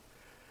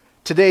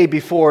Today,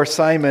 before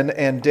Simon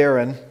and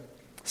Darren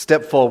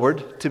step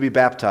forward to be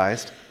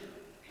baptized,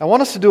 I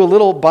want us to do a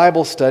little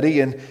Bible study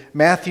in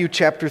Matthew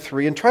chapter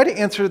 3 and try to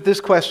answer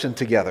this question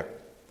together.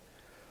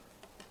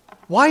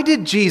 Why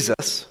did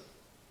Jesus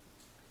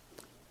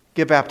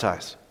get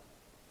baptized?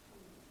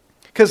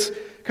 Because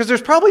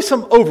there's probably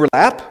some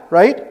overlap,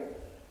 right?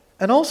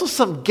 And also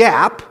some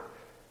gap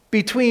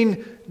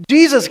between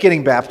Jesus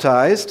getting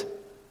baptized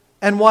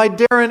and why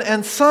Darren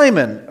and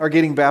Simon are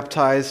getting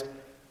baptized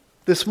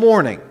this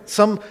morning.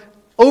 Some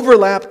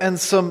overlap and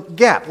some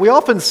gap. We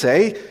often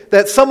say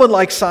that someone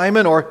like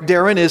Simon or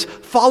Darren is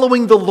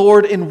following the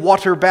Lord in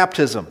water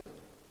baptism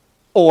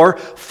or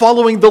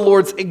following the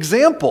Lord's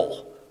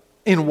example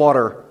in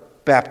water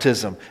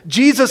baptism.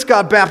 Jesus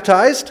got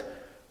baptized,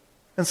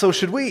 and so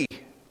should we.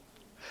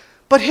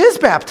 But his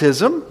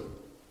baptism,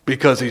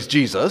 because he's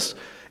Jesus,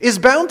 is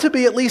bound to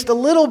be at least a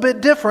little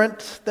bit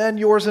different than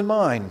yours and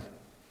mine.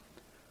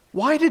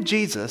 Why did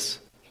Jesus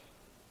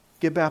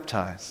get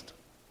baptized?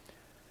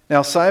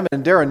 Now, Simon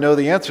and Darren know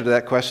the answer to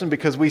that question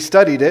because we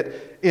studied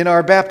it in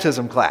our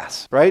baptism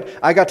class, right?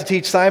 I got to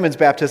teach Simon's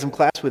baptism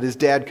class with his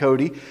dad,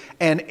 Cody,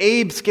 and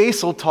Abe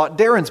Skasel taught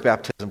Darren's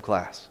baptism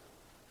class.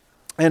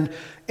 And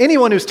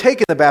anyone who's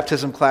taken the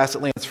baptism class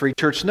at Lance Free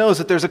Church knows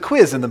that there's a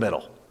quiz in the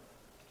middle,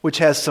 which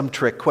has some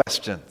trick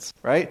questions,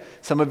 right?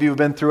 Some of you have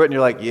been through it and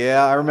you're like,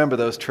 yeah, I remember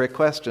those trick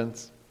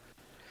questions.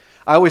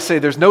 I always say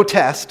there's no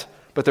test,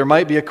 but there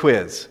might be a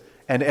quiz,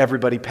 and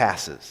everybody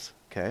passes,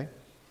 okay?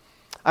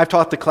 I've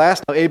taught the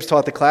class, now Abe's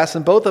taught the class,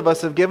 and both of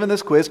us have given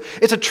this quiz.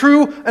 It's a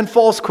true and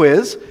false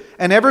quiz,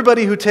 and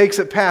everybody who takes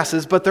it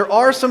passes, but there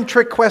are some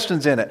trick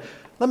questions in it.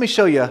 Let me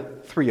show you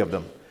 3 of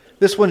them.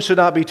 This one should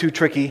not be too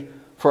tricky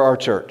for our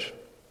church.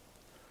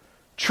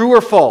 True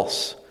or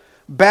false?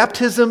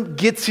 Baptism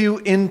gets you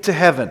into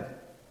heaven.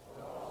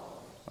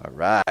 All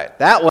right,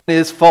 that one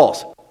is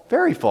false.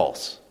 Very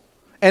false.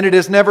 And it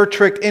has never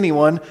tricked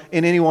anyone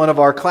in any one of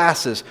our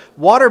classes.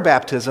 Water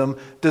baptism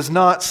does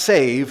not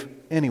save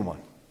anyone.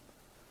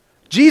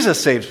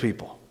 Jesus saves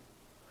people.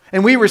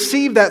 And we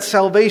receive that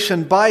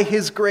salvation by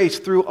his grace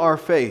through our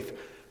faith,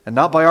 and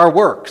not by our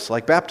works,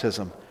 like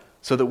baptism,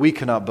 so that we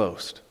cannot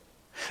boast.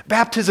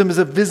 Baptism is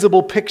a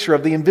visible picture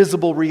of the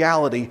invisible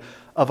reality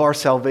of our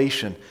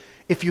salvation.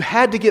 If you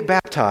had to get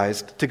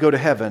baptized to go to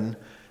heaven,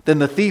 then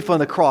the thief on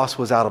the cross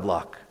was out of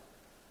luck,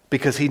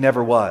 because he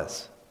never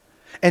was.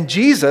 And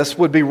Jesus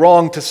would be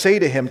wrong to say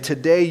to him,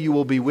 today you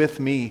will be with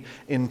me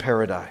in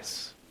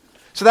paradise.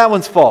 So that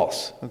one's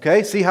false,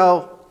 okay? See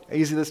how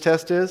easy this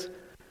test is?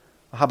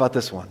 How about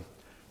this one?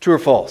 True or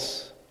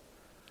false?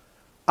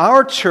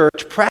 Our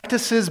church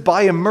practices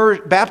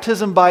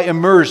baptism by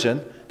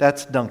immersion,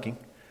 that's dunking,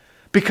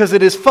 because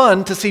it is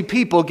fun to see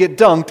people get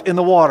dunked in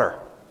the water.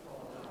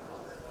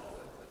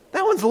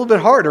 That one's a little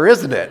bit harder,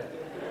 isn't it?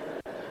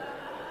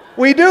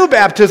 We do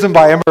baptism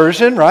by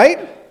immersion,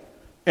 right?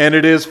 And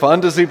it is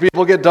fun to see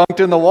people get dunked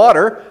in the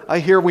water. I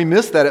hear we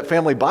missed that at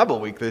Family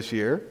Bible Week this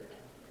year.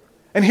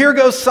 And here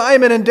goes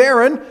Simon and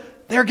Darren.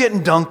 They're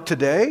getting dunked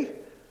today.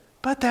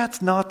 But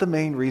that's not the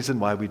main reason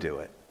why we do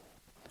it.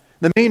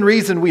 The main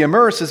reason we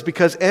immerse is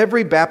because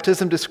every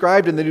baptism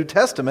described in the New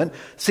Testament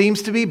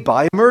seems to be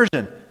by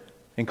immersion,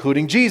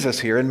 including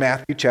Jesus here in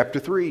Matthew chapter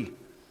 3.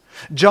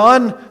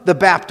 John the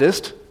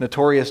Baptist,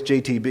 notorious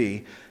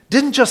JTB,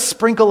 didn't just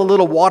sprinkle a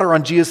little water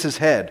on Jesus'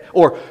 head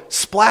or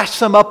splash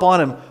some up on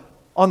him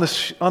on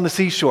the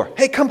seashore.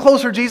 Hey, come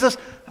closer, Jesus.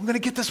 I'm going to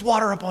get this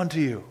water up onto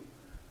you.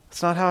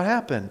 That's not how it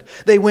happened.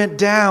 They went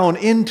down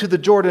into the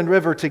Jordan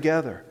River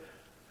together.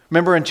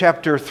 Remember in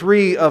chapter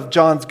 3 of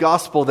John's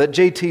Gospel that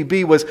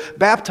JTB was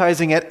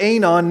baptizing at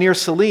Aenon near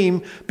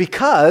Salim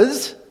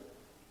because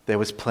there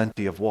was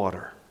plenty of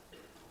water.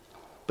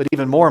 But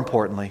even more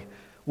importantly,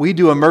 we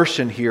do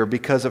immersion here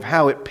because of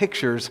how it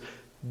pictures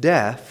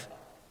death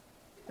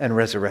and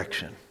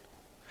resurrection.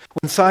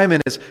 When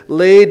Simon is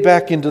laid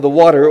back into the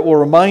water, it will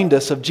remind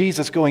us of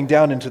Jesus going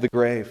down into the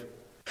grave.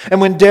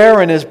 And when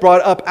Darren is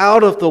brought up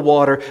out of the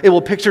water, it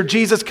will picture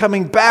Jesus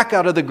coming back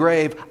out of the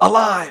grave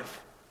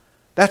alive.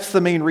 That's the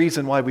main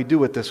reason why we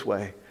do it this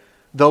way,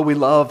 though we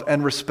love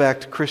and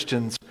respect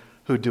Christians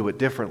who do it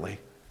differently.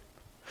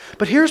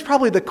 But here's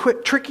probably the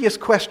trickiest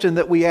question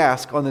that we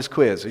ask on this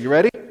quiz. Are you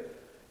ready?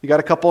 You got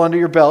a couple under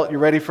your belt. You're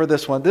ready for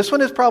this one. This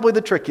one is probably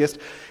the trickiest.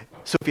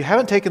 So if you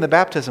haven't taken the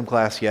baptism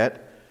class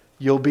yet,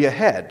 you'll be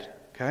ahead.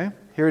 Okay?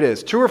 Here it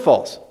is. True or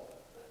false?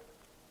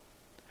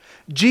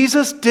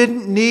 Jesus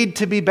didn't need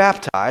to be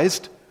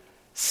baptized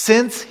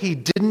since he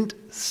didn't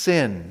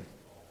sin.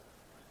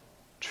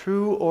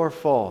 True or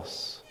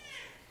false?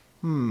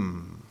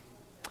 I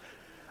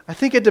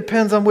think it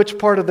depends on which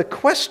part of the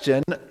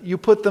question you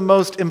put the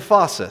most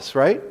emphasis,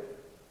 right?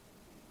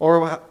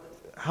 Or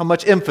how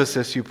much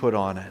emphasis you put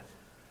on it.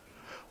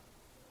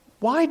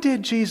 Why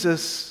did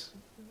Jesus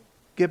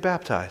get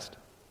baptized?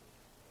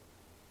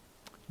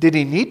 Did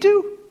he need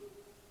to?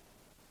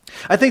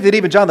 I think that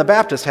even John the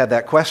Baptist had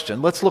that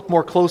question. Let's look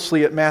more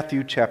closely at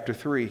Matthew chapter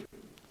 3.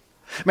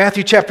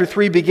 Matthew chapter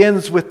 3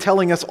 begins with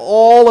telling us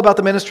all about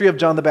the ministry of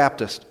John the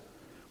Baptist.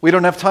 We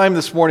don't have time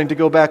this morning to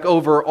go back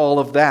over all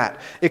of that.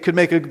 It could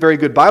make a very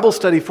good Bible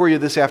study for you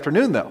this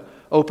afternoon, though.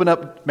 Open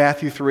up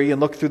Matthew 3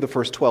 and look through the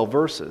first 12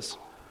 verses.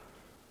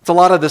 It's a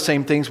lot of the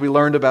same things we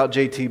learned about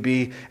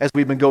JTB as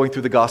we've been going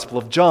through the Gospel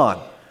of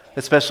John,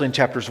 especially in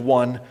chapters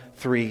 1,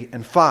 3,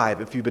 and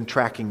 5, if you've been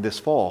tracking this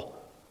fall.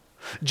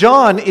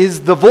 John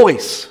is the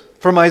voice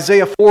from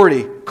Isaiah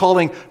 40,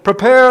 calling,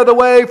 "Prepare the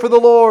way for the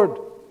Lord."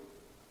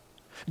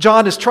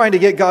 John is trying to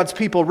get God's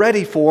people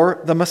ready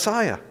for the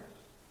Messiah.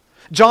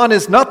 John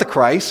is not the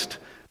Christ,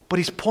 but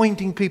he's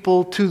pointing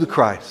people to the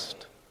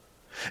Christ.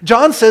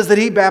 John says that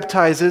he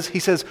baptizes, he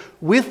says,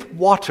 with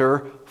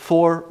water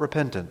for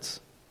repentance.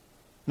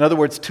 In other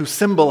words, to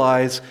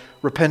symbolize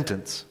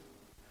repentance.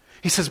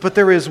 He says, but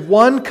there is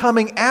one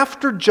coming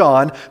after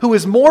John who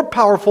is more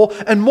powerful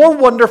and more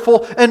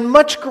wonderful and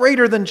much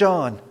greater than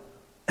John.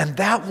 And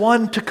that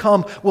one to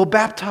come will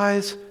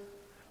baptize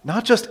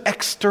not just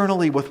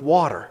externally with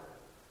water,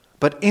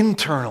 but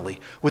internally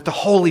with the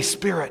Holy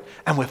Spirit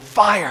and with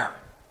fire.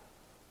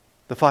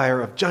 The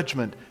fire of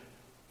judgment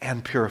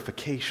and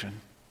purification.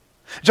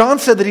 John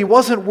said that he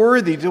wasn't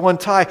worthy to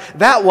untie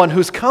that one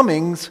who's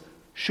coming's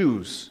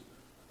shoes.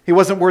 He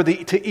wasn't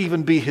worthy to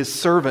even be his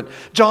servant.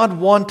 John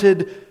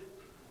wanted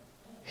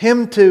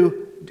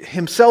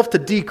himself to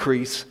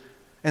decrease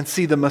and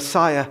see the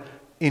Messiah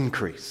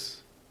increase.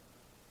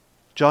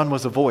 John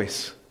was a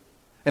voice.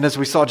 And as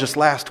we saw just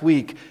last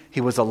week, he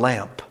was a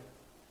lamp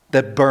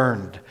that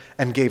burned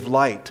and gave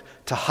light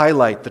to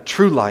highlight the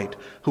true light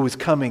who is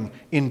coming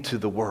into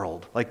the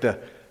world, like the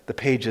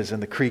pages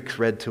in the creeks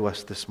read to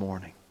us this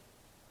morning.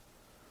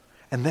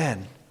 And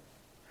then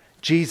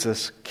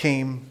Jesus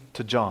came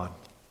to John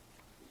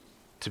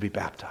to be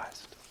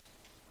baptized.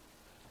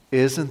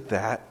 Isn't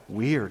that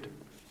weird?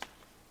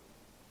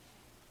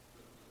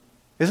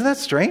 Isn't that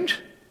strange?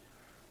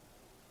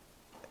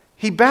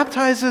 He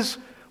baptizes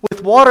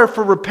with water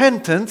for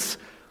repentance,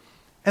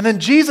 and then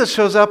Jesus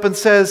shows up and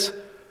says,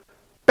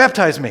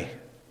 "Baptize me."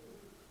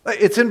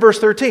 It's in verse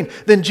 13.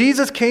 Then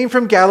Jesus came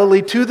from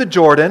Galilee to the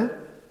Jordan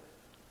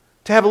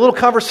to have a little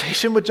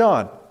conversation with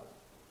John,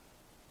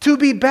 to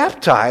be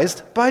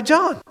baptized by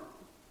John.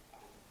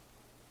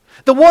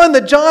 The one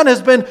that John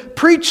has been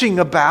preaching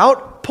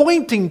about,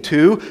 pointing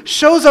to,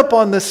 shows up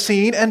on the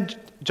scene, and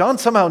John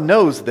somehow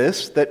knows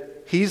this,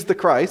 that he's the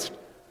Christ.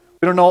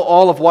 We don't know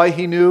all of why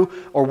he knew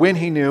or when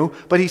he knew,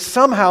 but he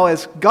somehow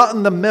has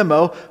gotten the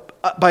memo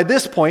by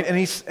this point,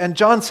 and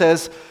John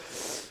says,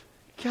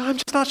 "Yeah, I'm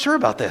just not sure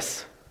about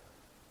this."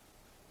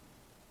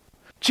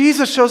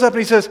 Jesus shows up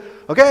and he says,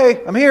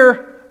 "Okay, I'm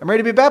here. I'm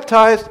ready to be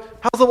baptized.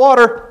 How's the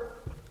water?"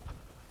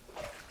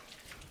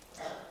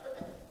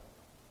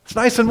 It's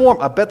nice and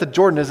warm. I bet the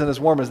Jordan isn't as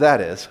warm as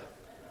that is.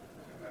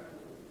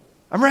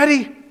 "I'm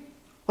ready.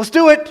 Let's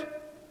do it."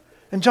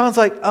 And John's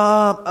like,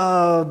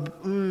 I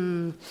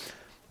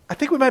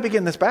think we might be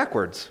getting this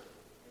backwards.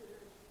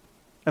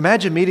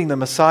 Imagine meeting the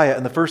Messiah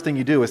and the first thing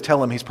you do is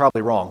tell him he's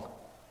probably wrong.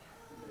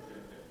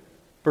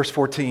 Verse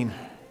 14.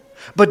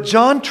 But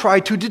John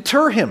tried to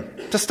deter him,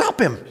 to stop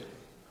him,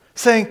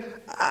 saying,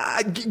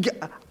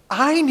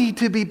 I need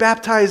to be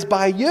baptized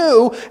by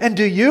you, and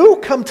do you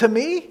come to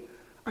me?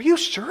 Are you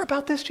sure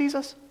about this,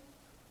 Jesus?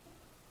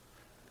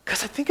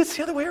 Because I think it's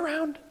the other way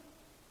around.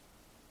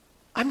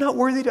 I'm not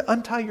worthy to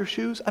untie your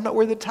shoes. I'm not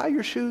worthy to tie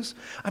your shoes.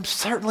 I'm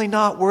certainly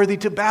not worthy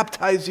to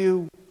baptize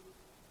you.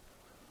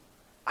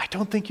 I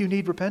don't think you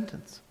need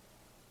repentance.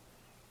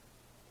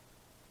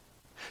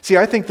 See,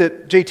 I think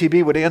that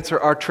JTB would answer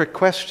our trick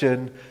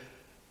question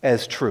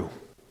as true.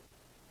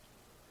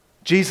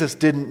 Jesus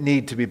didn't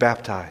need to be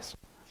baptized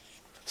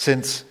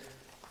since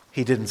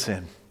he didn't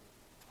sin.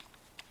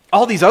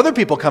 All these other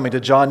people coming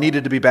to John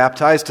needed to be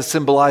baptized to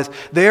symbolize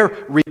their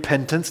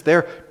repentance,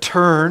 their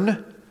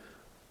turn.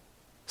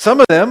 Some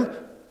of them,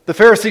 the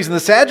Pharisees and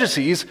the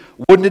Sadducees,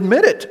 wouldn't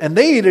admit it, and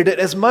they needed it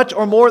as much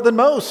or more than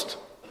most.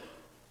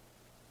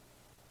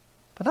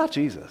 But not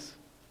Jesus.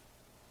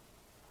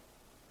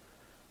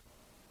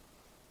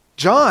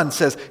 John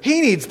says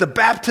he needs the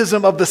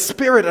baptism of the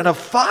Spirit and of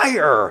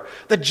fire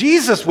that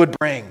Jesus would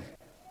bring.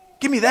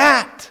 Give me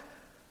that.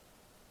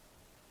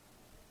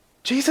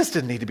 Jesus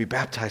didn't need to be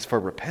baptized for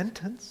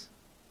repentance.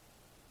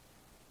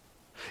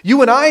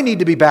 You and I need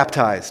to be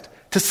baptized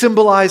to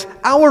symbolize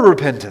our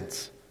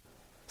repentance.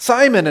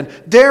 Simon and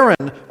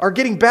Darren are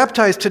getting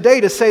baptized today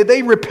to say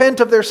they repent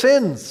of their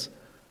sins.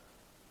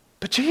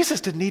 But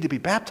Jesus didn't need to be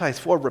baptized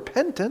for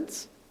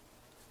repentance.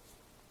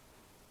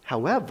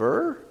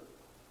 However,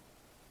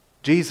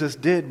 Jesus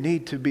did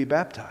need to be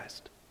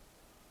baptized.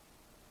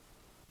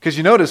 Because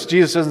you notice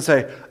Jesus doesn't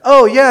say,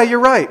 "Oh yeah, you're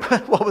right.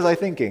 What was I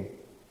thinking?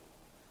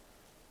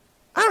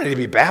 I don't need to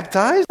be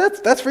baptized.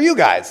 That's for you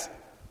guys."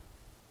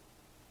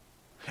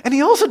 And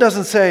he also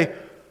doesn't say,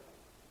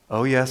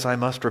 "Oh yes, I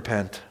must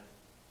repent.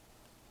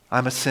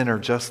 I'm a sinner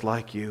just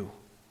like you."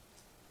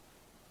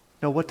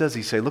 No, what does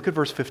he say? Look at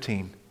verse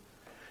 15.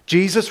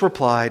 Jesus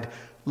replied,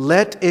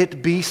 "Let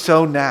it be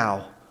so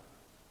now.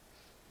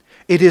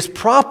 It is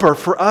proper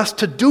for us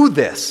to do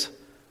this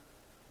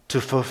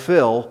to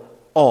fulfill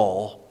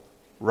all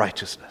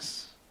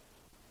righteousness."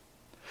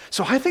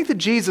 So I think that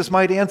Jesus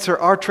might answer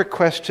our trick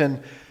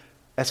question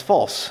as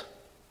false.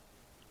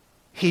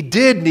 He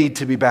did need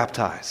to be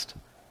baptized,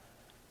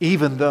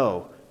 even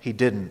though he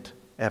didn't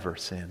ever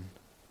sin.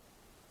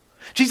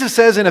 Jesus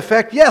says, in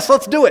effect, yes,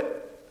 let's do it.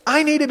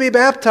 I need to be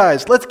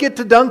baptized. Let's get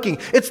to dunking.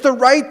 It's the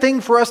right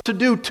thing for us to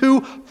do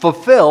to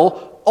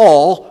fulfill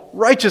all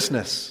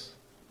righteousness.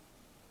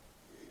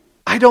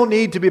 I don't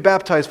need to be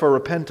baptized for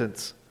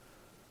repentance,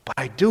 but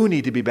I do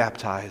need to be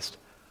baptized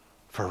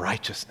for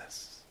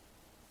righteousness.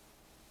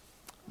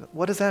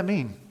 What does that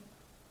mean?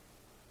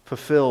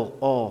 Fulfill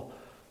all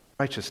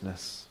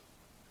righteousness.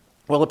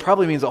 Well, it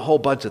probably means a whole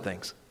bunch of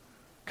things,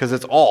 because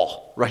it's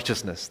all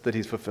righteousness that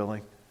he's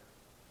fulfilling.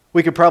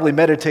 We could probably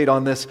meditate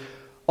on this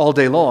all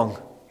day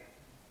long.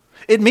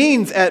 It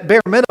means, at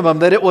bare minimum,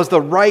 that it was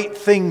the right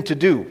thing to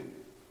do.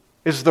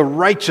 It's the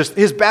righteous.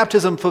 His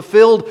baptism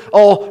fulfilled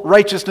all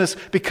righteousness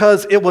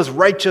because it was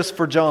righteous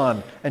for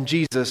John and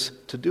Jesus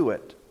to do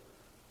it.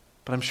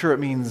 But I'm sure it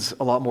means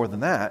a lot more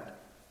than that.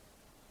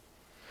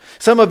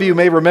 Some of you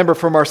may remember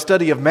from our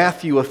study of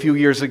Matthew a few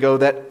years ago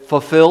that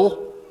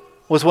fulfill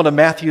was one of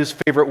Matthew's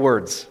favorite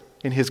words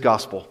in his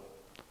gospel.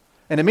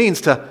 And it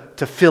means to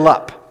fill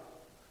up,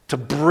 to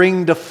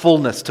bring to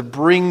fullness, to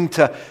bring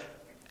to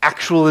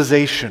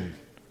actualization.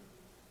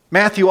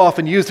 Matthew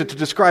often used it to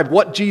describe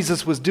what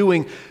Jesus was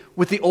doing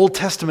with the Old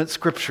Testament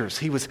scriptures.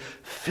 He was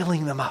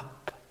filling them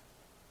up.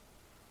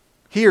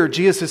 Here,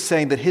 Jesus is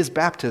saying that his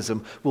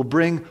baptism will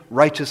bring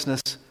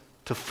righteousness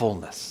to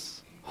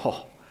fullness.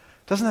 Oh,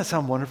 doesn't that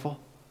sound wonderful?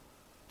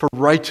 For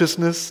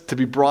righteousness to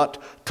be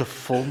brought to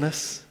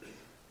fullness.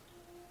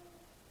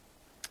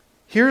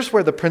 Here's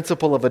where the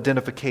principle of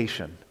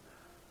identification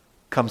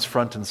comes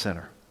front and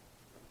center.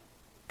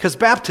 Because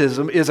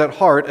baptism is at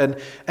heart an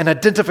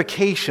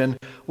identification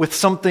with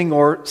something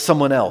or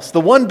someone else.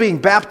 The one being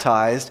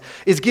baptized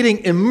is getting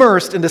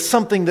immersed into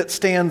something that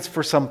stands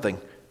for something.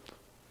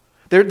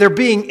 They're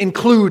being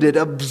included,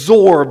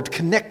 absorbed,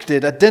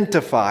 connected,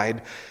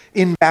 identified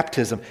in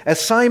baptism. As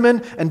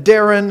Simon and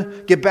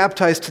Darren get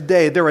baptized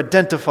today, they're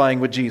identifying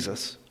with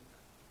Jesus.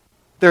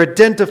 They're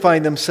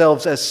identifying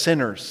themselves as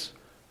sinners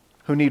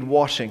who need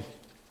washing.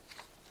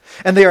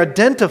 And they are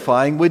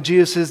identifying with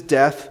Jesus'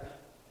 death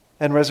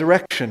and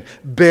resurrection,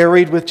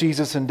 buried with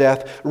Jesus in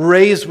death,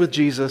 raised with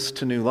Jesus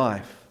to new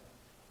life.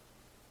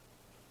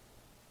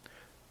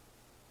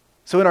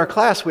 So in our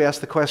class, we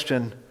asked the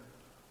question,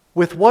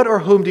 with what or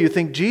whom do you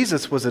think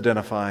Jesus was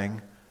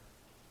identifying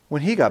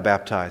when he got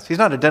baptized? He's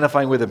not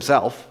identifying with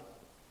himself,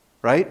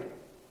 right?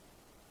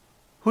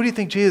 Who do you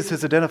think Jesus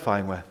is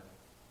identifying with?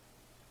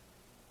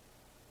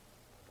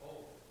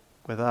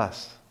 With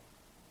us,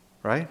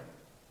 right?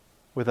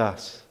 With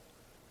us.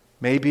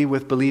 Maybe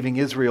with believing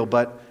Israel,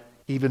 but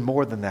even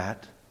more than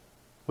that,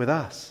 with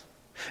us.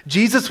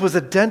 Jesus was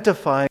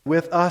identifying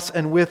with us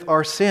and with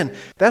our sin.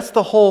 That's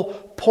the whole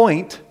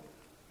point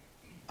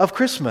of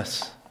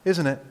Christmas,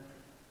 isn't it?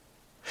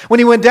 When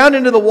he went down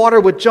into the water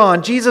with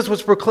John, Jesus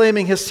was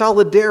proclaiming his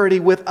solidarity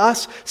with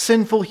us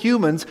sinful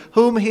humans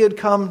whom he had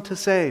come to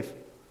save.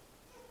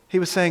 He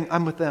was saying,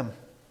 I'm with them.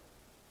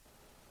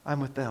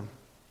 I'm with them.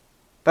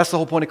 That's the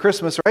whole point of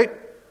Christmas, right?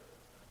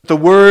 The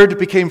Word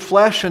became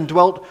flesh and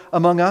dwelt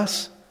among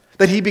us.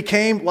 That he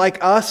became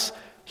like us,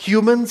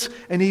 humans,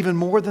 and even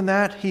more than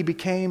that, he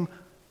became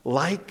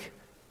like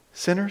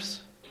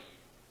sinners,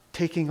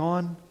 taking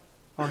on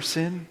our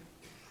sin.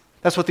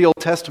 That's what the Old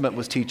Testament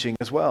was teaching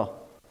as well.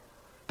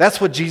 That's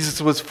what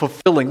Jesus was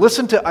fulfilling.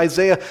 Listen to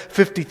Isaiah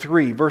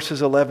 53,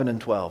 verses 11 and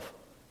 12.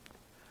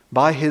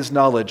 By his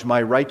knowledge,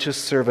 my righteous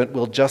servant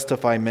will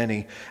justify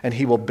many, and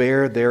he will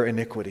bear their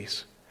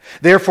iniquities.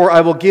 Therefore,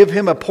 I will give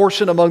him a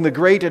portion among the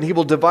great, and he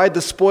will divide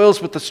the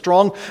spoils with the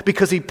strong,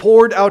 because he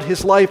poured out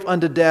his life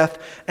unto death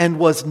and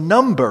was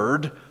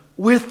numbered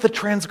with the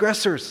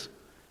transgressors.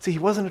 See, he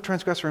wasn't a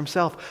transgressor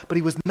himself, but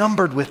he was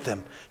numbered with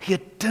them. He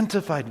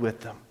identified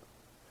with them.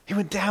 He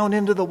went down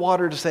into the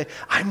water to say,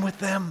 I'm with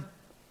them.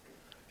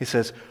 He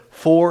says,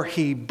 for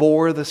he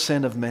bore the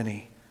sin of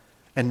many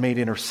and made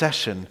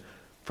intercession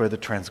for the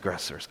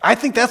transgressors. I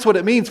think that's what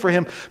it means for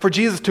him, for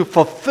Jesus to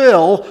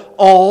fulfill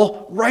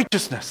all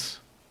righteousness.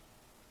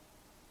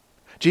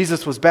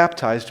 Jesus was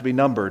baptized to be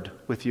numbered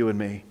with you and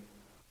me,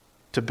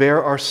 to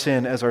bear our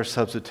sin as our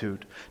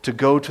substitute, to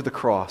go to the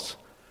cross,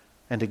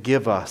 and to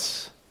give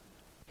us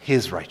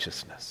his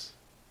righteousness.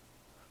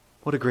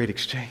 What a great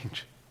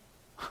exchange.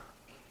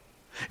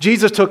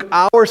 Jesus took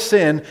our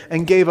sin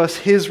and gave us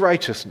his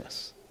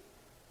righteousness.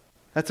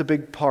 That's a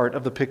big part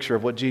of the picture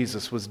of what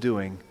Jesus was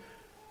doing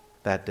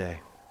that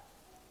day.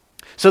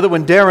 So that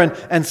when Darren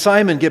and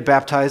Simon get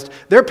baptized,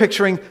 they're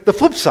picturing the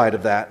flip side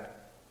of that.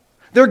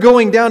 They're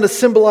going down to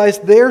symbolize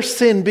their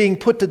sin being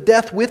put to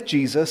death with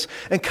Jesus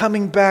and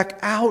coming back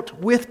out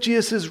with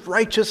Jesus'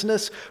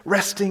 righteousness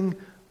resting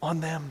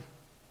on them.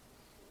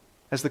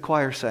 As the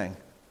choir sang,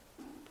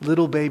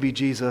 little baby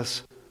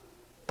Jesus,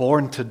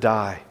 born to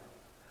die,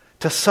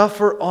 to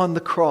suffer on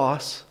the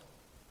cross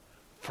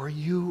for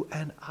you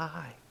and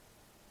I.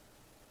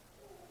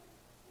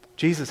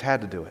 Jesus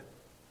had to do it.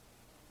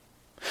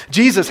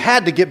 Jesus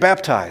had to get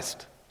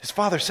baptized. His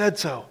Father said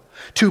so.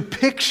 to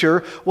picture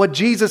what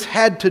Jesus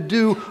had to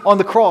do on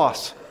the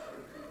cross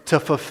to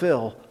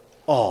fulfill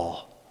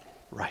all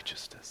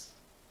righteousness.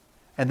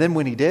 And then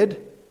when he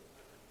did,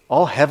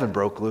 all heaven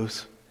broke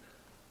loose.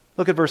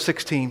 Look at verse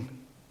 16.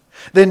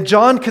 Then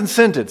John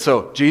consented.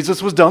 So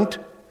Jesus was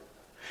dunked.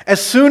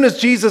 As soon as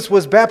Jesus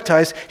was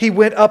baptized, he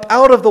went up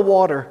out of the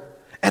water.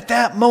 At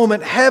that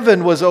moment,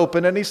 heaven was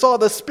open, and he saw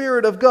the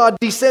Spirit of God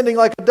descending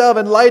like a dove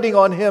and lighting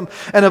on him.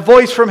 And a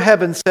voice from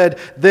heaven said,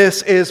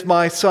 "This is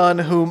my Son,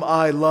 whom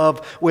I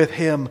love. With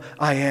him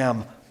I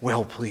am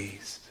well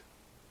pleased."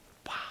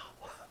 Wow.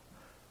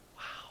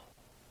 Wow.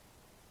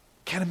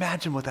 Can't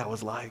imagine what that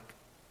was like.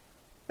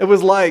 It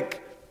was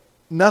like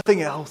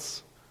nothing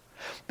else.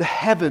 The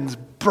heavens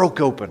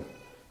broke open.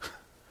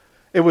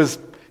 It was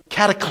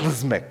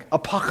cataclysmic,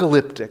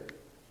 apocalyptic.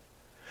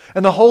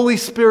 And the Holy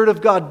Spirit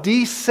of God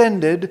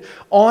descended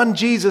on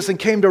Jesus and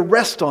came to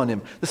rest on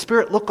him. The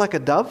Spirit looked like a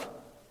dove.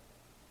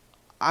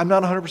 I'm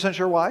not 100%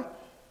 sure why.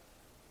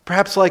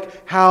 Perhaps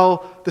like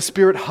how the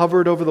Spirit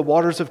hovered over the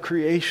waters of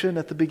creation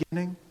at the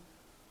beginning.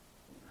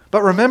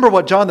 But remember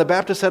what John the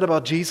Baptist said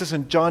about Jesus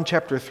in John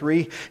chapter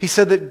 3. He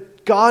said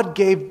that God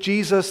gave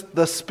Jesus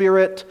the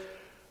Spirit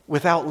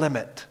without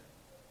limit.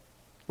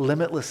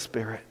 Limitless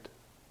Spirit.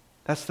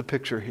 That's the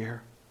picture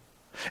here.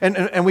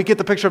 And we get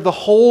the picture of the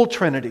whole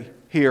Trinity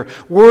here,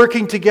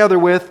 working together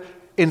with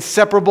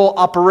inseparable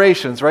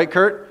operations. Right,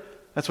 Kurt?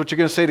 That's what you're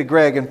going to say to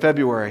Greg in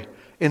February.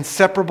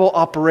 Inseparable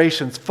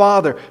operations.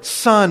 Father,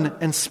 Son,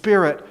 and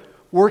Spirit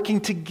working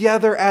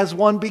together as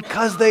one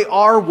because they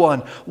are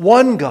one.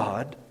 One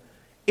God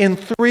in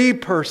three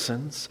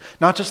persons.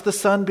 Not just the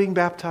Son being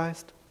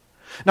baptized.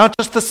 Not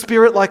just the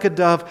Spirit like a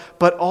dove,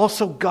 but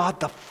also God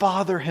the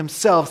Father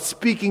himself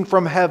speaking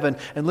from heaven.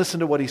 And listen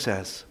to what he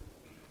says.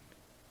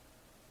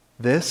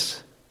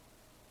 This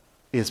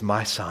is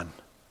my Son,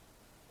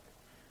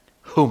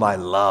 whom I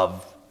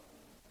love.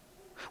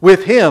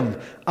 With him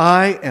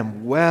I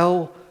am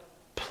well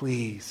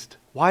pleased.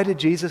 Why did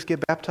Jesus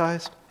get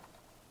baptized?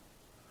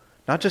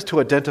 Not just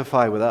to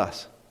identify with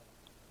us,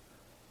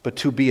 but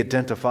to be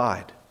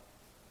identified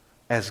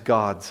as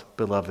God's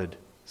beloved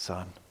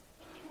Son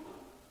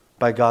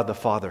by God the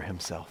Father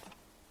himself.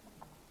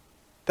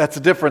 That's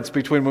the difference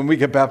between when we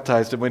get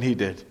baptized and when he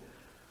did.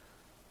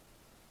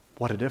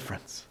 What a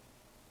difference.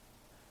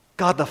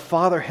 God the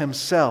Father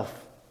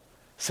himself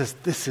says,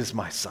 "This is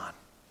my Son."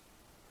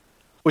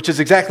 Which is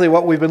exactly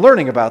what we've been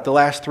learning about the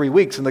last 3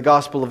 weeks in the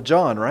Gospel of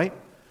John, right?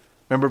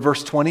 Remember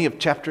verse 20 of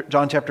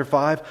John chapter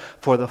 5?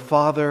 For the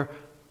Father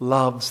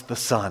loves the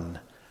Son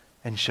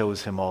and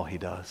shows him all he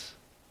does.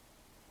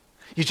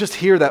 You just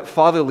hear that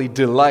fatherly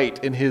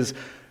delight in his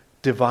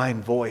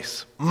divine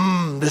voice.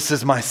 This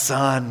is my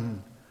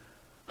Son,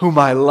 whom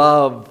I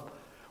love.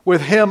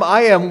 With him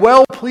I am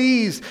well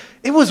pleased.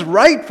 It was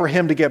right for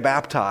him to get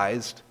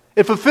baptized.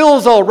 It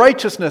fulfills all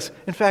righteousness.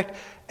 In fact,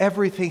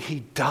 everything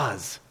he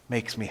does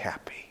makes me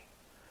happy.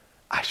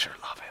 I sure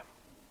love him.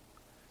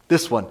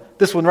 This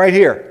one right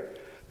here.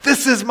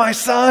 This is my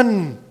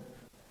Son.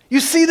 You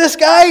see this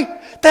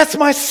guy? That's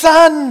my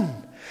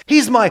Son.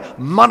 He's my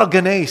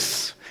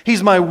monogenes.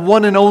 He's my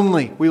one and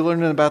only. We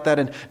learned about that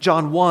in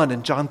John 1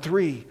 and John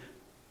 3.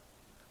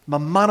 My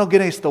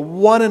monogenes, the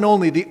one and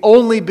only, the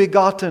only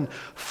begotten,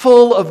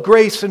 full of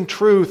grace and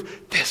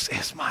truth. This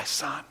is my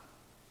Son.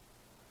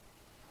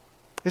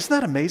 Isn't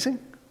that amazing?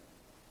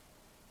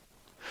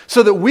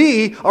 So that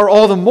we are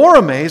all the more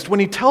amazed when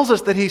he tells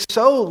us that he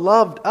so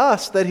loved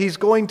us that he's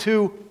going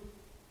to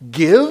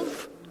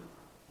give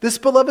this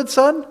beloved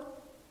Son,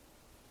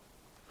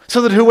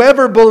 so that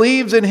whoever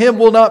believes in him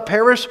will not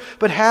perish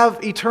but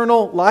have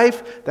eternal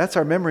life. That's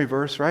our memory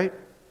verse, right?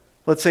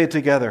 Let's say it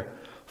together.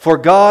 For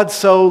God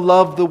so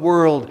loved the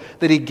world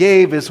that he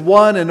gave his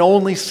one and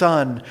only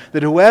Son,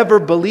 that whoever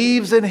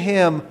believes in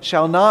him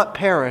shall not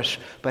perish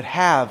but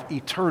have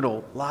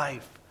eternal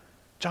life.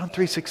 John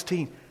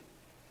 3:16.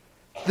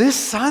 This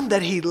Son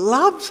that he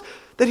loves,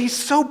 that he's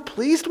so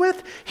pleased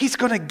with, he's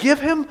going to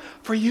give him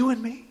for you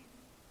and me.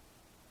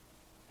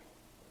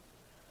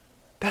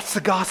 That's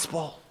the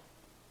gospel.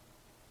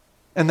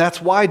 And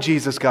that's why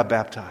Jesus got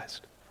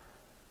baptized.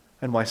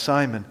 And why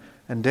Simon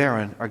and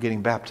Darren are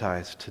getting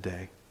baptized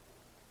today.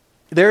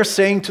 They're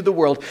saying to the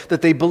world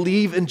that they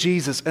believe in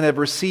Jesus and have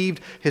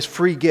received his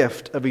free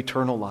gift of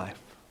eternal life.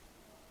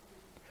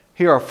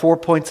 Here are 4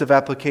 points of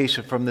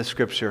application from this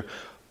scripture.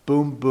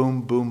 Boom,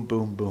 boom, boom,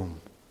 boom,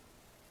 boom.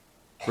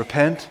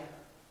 Repent,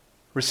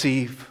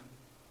 receive,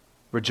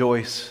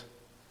 rejoice,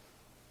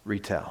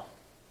 retell.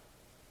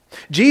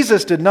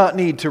 Jesus did not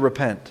need to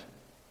repent,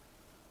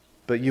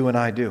 but you and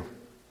I do.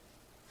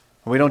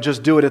 We don't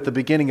just do it at the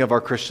beginning of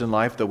our Christian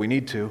life, though we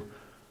need to,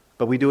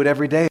 but we do it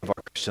every day of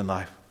our Christian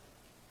life.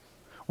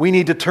 We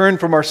need to turn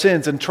from our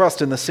sins and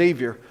trust in the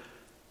Savior.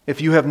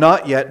 If you have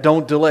not yet,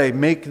 don't delay.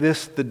 Make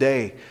this the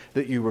day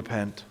that you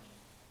repent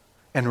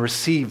and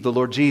receive the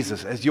Lord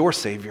Jesus as your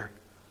Savior.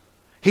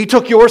 He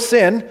took your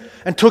sin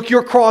and took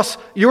your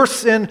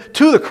sin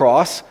to the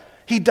cross.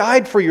 He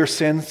died for your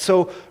sins,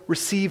 so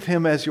receive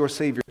him as your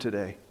Savior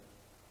today.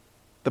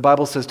 The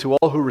Bible says to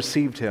all who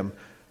received him,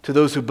 To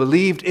those who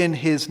believed in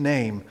his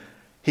name,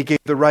 he gave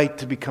the right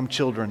to become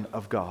children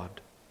of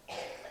God.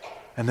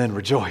 And then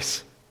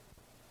rejoice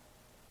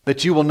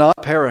that you will not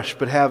perish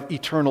but have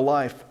eternal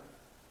life.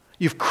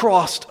 You've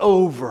crossed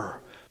over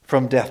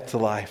from death to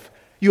life.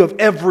 You have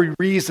every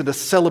reason to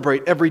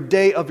celebrate every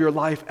day of your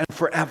life and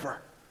forever.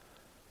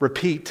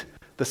 Repeat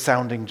the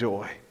sounding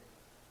joy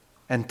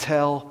and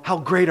tell how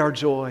great our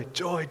joy,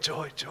 joy,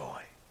 joy,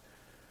 joy.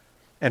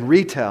 And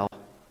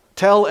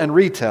tell and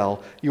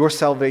retell your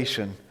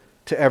salvation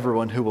to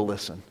everyone who will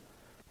listen.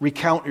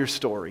 Recount your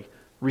story,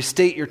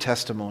 restate your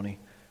testimony,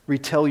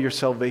 retell your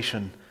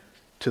salvation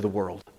to the world.